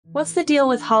What's the deal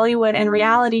with Hollywood and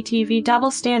reality TV double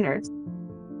standards?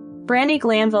 Brandi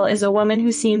Glanville is a woman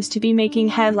who seems to be making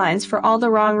headlines for all the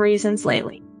wrong reasons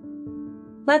lately.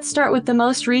 Let's start with the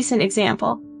most recent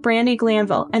example, Brandi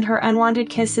Glanville and her unwanted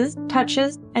kisses,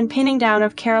 touches, and pinning down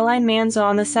of Caroline Manzo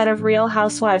on the set of Real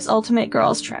Housewives' Ultimate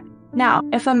Girls Trip. Now,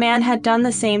 if a man had done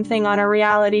the same thing on a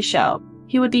reality show,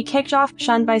 he would be kicked off,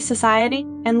 shunned by society,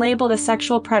 and labeled a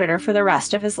sexual predator for the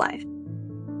rest of his life.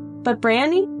 But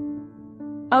Brandi?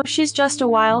 Oh, she's just a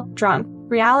wild, drunk,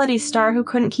 reality star who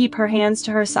couldn't keep her hands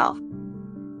to herself.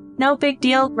 No big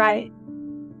deal, right?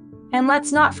 And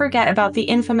let's not forget about the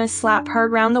infamous slap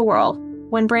heard round the world,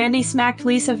 when Brandi smacked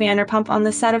Lisa Vanderpump on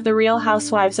the set of The Real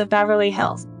Housewives of Beverly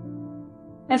Hills.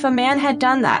 If a man had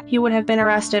done that, he would have been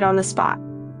arrested on the spot.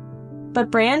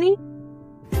 But Brandi?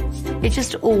 It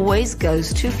just always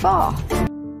goes too far.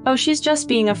 Oh, she's just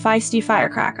being a feisty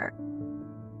firecracker.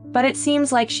 But it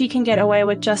seems like she can get away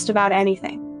with just about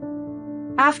anything.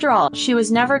 After all, she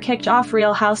was never kicked off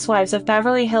Real Housewives of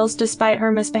Beverly Hills despite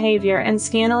her misbehavior and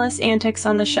scandalous antics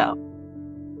on the show.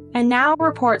 And now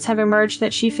reports have emerged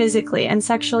that she physically and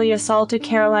sexually assaulted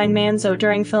Caroline Manzo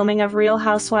during filming of Real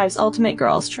Housewives' Ultimate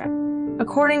Girls Trip.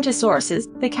 According to sources,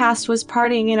 the cast was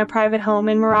partying in a private home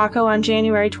in Morocco on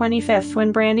January 25th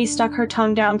when Brandi stuck her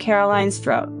tongue down Caroline's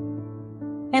throat.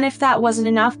 And if that wasn't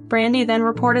enough, Brandi then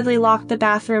reportedly locked the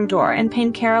bathroom door and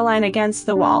pinned Caroline against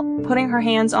the wall, putting her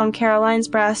hands on Caroline's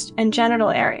breast and genital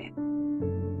area.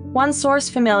 One source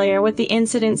familiar with the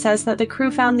incident says that the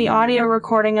crew found the audio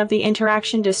recording of the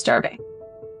interaction disturbing.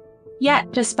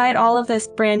 Yet, despite all of this,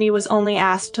 Brandi was only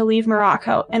asked to leave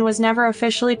Morocco and was never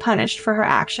officially punished for her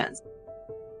actions.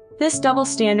 This double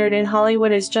standard in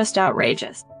Hollywood is just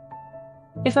outrageous.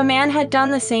 If a man had done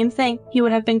the same thing, he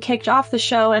would have been kicked off the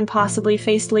show and possibly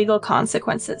faced legal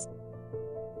consequences.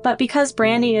 But because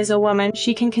Brandi is a woman,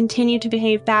 she can continue to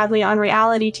behave badly on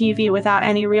reality TV without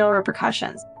any real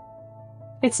repercussions.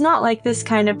 It's not like this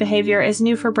kind of behavior is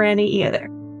new for Brandi either.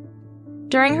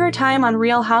 During her time on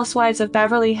Real Housewives of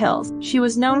Beverly Hills, she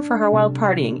was known for her wild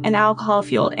partying and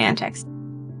alcohol-fueled antics.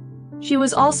 She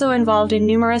was also involved in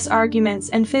numerous arguments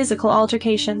and physical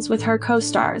altercations with her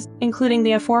co-stars, including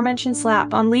the aforementioned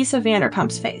slap on Lisa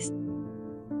Vanderpump's face.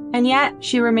 And yet,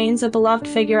 she remains a beloved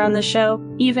figure on the show,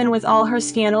 even with all her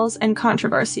scandals and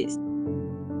controversies.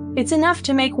 It's enough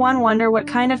to make one wonder what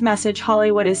kind of message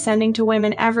Hollywood is sending to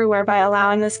women everywhere by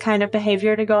allowing this kind of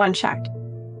behavior to go unchecked.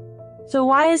 So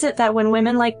why is it that when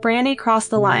women like Brandi cross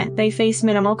the line, they face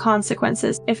minimal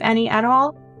consequences, if any at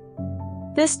all?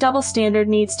 This double standard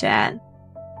needs to end.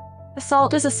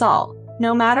 Assault is assault,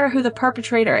 no matter who the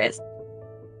perpetrator is.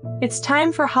 It's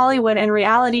time for Hollywood and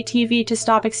reality TV to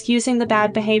stop excusing the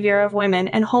bad behavior of women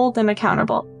and hold them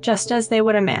accountable, just as they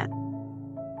would a man.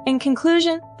 In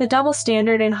conclusion, the double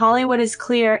standard in Hollywood is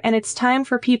clear, and it's time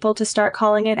for people to start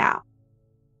calling it out.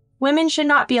 Women should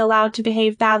not be allowed to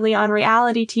behave badly on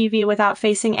reality TV without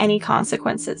facing any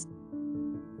consequences.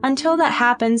 Until that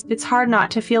happens, it's hard not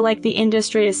to feel like the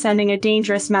industry is sending a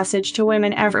dangerous message to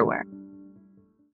women everywhere.